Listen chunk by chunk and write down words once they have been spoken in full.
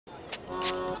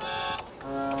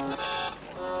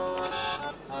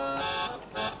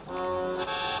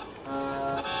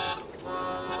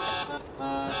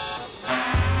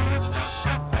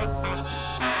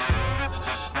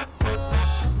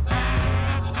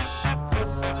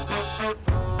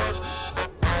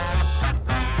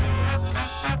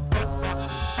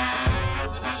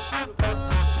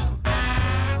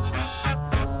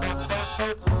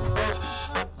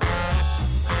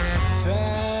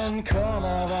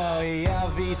var i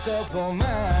aviser på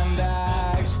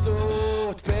mandag.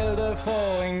 Stort bilde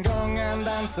for en gang en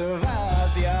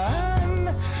dansevers. Ja, han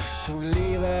tog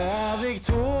livet av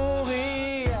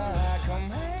Victoria. Kom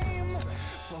hjem,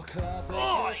 forklarte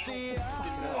Kristian.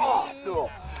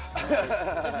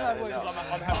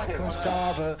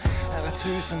 Konstabel, her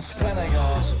 1000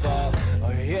 spennegrasball.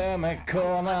 Og gi meg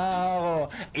corner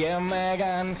og gi meg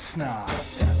en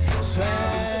snart.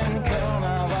 Sven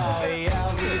Kerner var i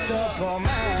aviser på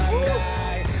mandag.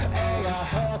 Jeg har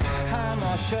hørt han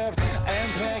har kjøpt en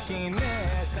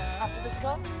pekinese. After this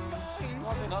cut?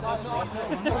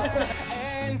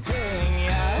 En ting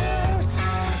jeg vet,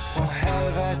 fra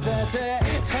helvete til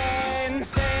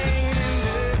tegnseng.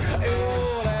 Du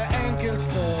gjorde det enkelt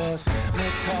for oss. Vi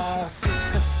tar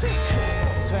siste stikk,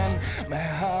 Sven. Vi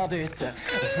har ditt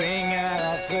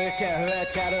fingeravtrykk. Jeg vet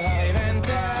hva du har i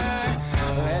vente.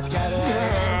 Vet hva du har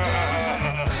i vente.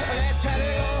 Vet hva du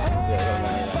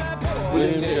håper på.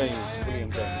 William James.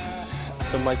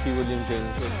 So Mikey William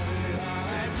James.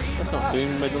 That's not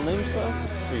doing middle names though.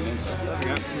 3 names.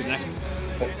 Yeah, who's next?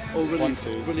 Oh, really, 1,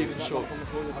 2. really short.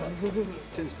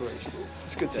 It's inspirational.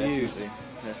 It's good to use.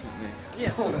 Definitely.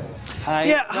 Yeah. Hi.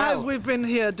 Yeah, hi. We've been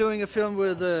here doing a film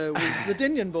with the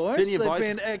Dynion boys. Dynion They've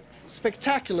boys. been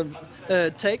spectacular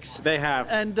takes. They have.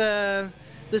 And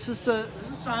this is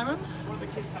Simon.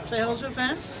 Say hello to the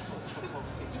fans.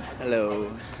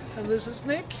 Hello. And this is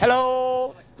Nick.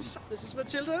 Hello. This is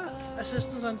Mathilde,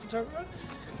 assistant and photographer.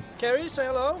 Kerry, say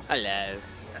hello. Hello.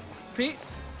 Pete.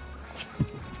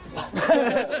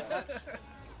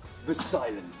 The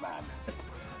silent man.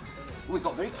 We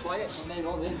got very quiet from then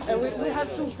on in. And we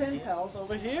had 2 pen pals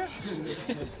over here.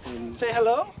 Say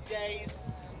hello.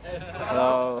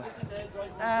 Hello.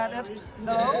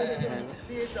 Hello.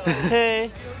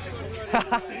 Hey.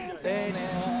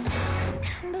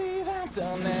 Kan bli varmt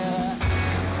där nere.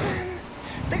 Sen,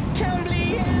 det kan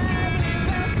bli jävligt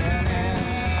varmt där nere.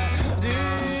 Du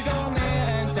går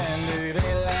ner inte än du vill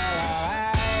eller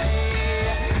ej.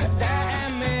 Det är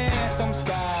mer som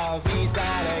ska visa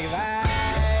dig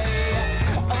väg.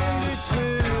 Om du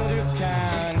tror du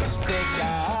kan sticka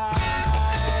av,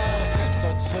 så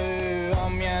tro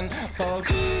om igen. För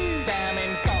Gud är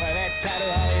min far, vet vad du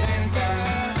har i vänta.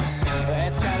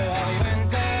 Vet vad du har i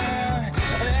vänta.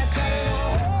 Vet vad du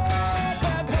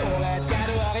håller på. Vet vad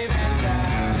du har i vänta.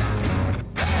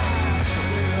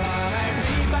 Du har en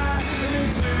pipa, du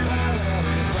tror aldrig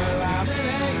du följer med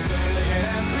dig. Följer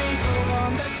en pipa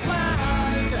om det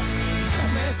smalt.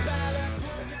 Med spärren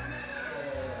på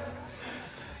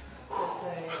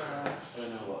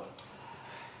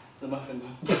The muffin.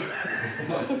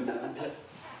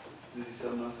 Does he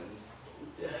sell muffins?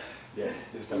 Yeah,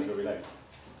 just don't go late.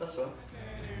 That's right.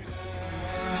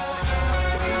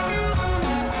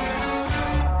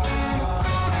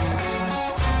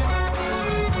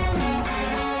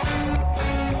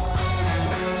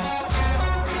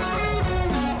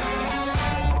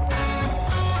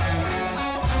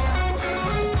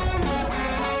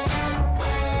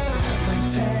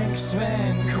 Tänk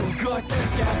Sven, hur gott det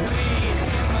ska bli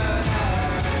himmel här.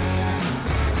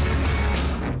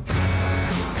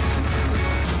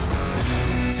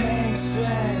 Tänk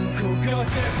Sven, hur gott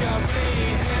det ska bli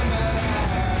himmel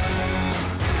här.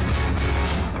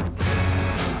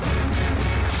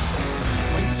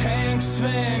 Men tänk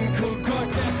Sven, hur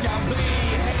gott det ska bli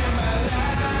himmel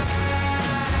här.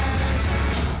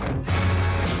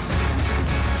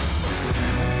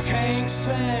 Tänk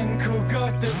Sven, hur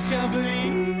gott det ska bli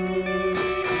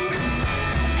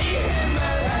i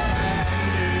himmelen.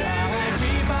 Du har en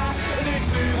pipa, du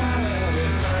tror aldrig du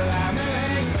följer med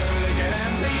dig. Följer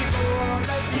en pipa om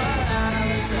det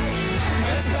smalt.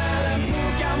 Men spärren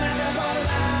funkar men det var det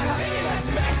där. Har ingen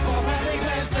respekt för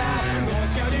färdigkretsar. Då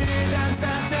ska du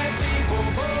dansa till pipor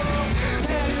på.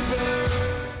 Till du blöd.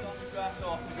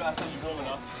 Off the grass ain't warm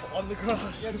enough. On the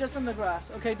grass. Yeah, just on the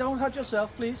grass. Okay, don't hurt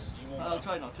yourself, please. I'll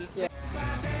try not to. Yeah.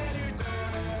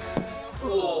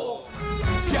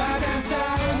 Ska dansa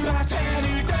rumba till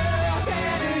du dör,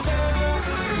 till du dör.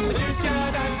 Du ska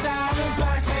dansa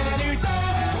rumba till du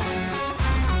dör.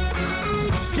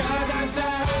 Ska dansa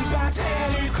rumba till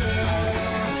du dör.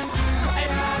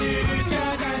 Ja, du ska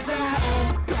dansa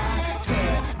rumba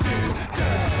till du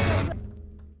dör.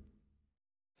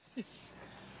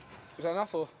 Is that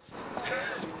enough or?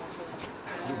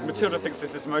 Mathilde thinks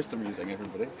this is most amusing,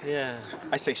 everybody. Yeah.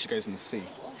 I say she goes in the sea,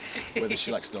 whether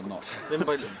she likes it or not.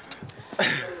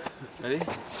 Ready?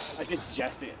 I did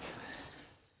suggest it.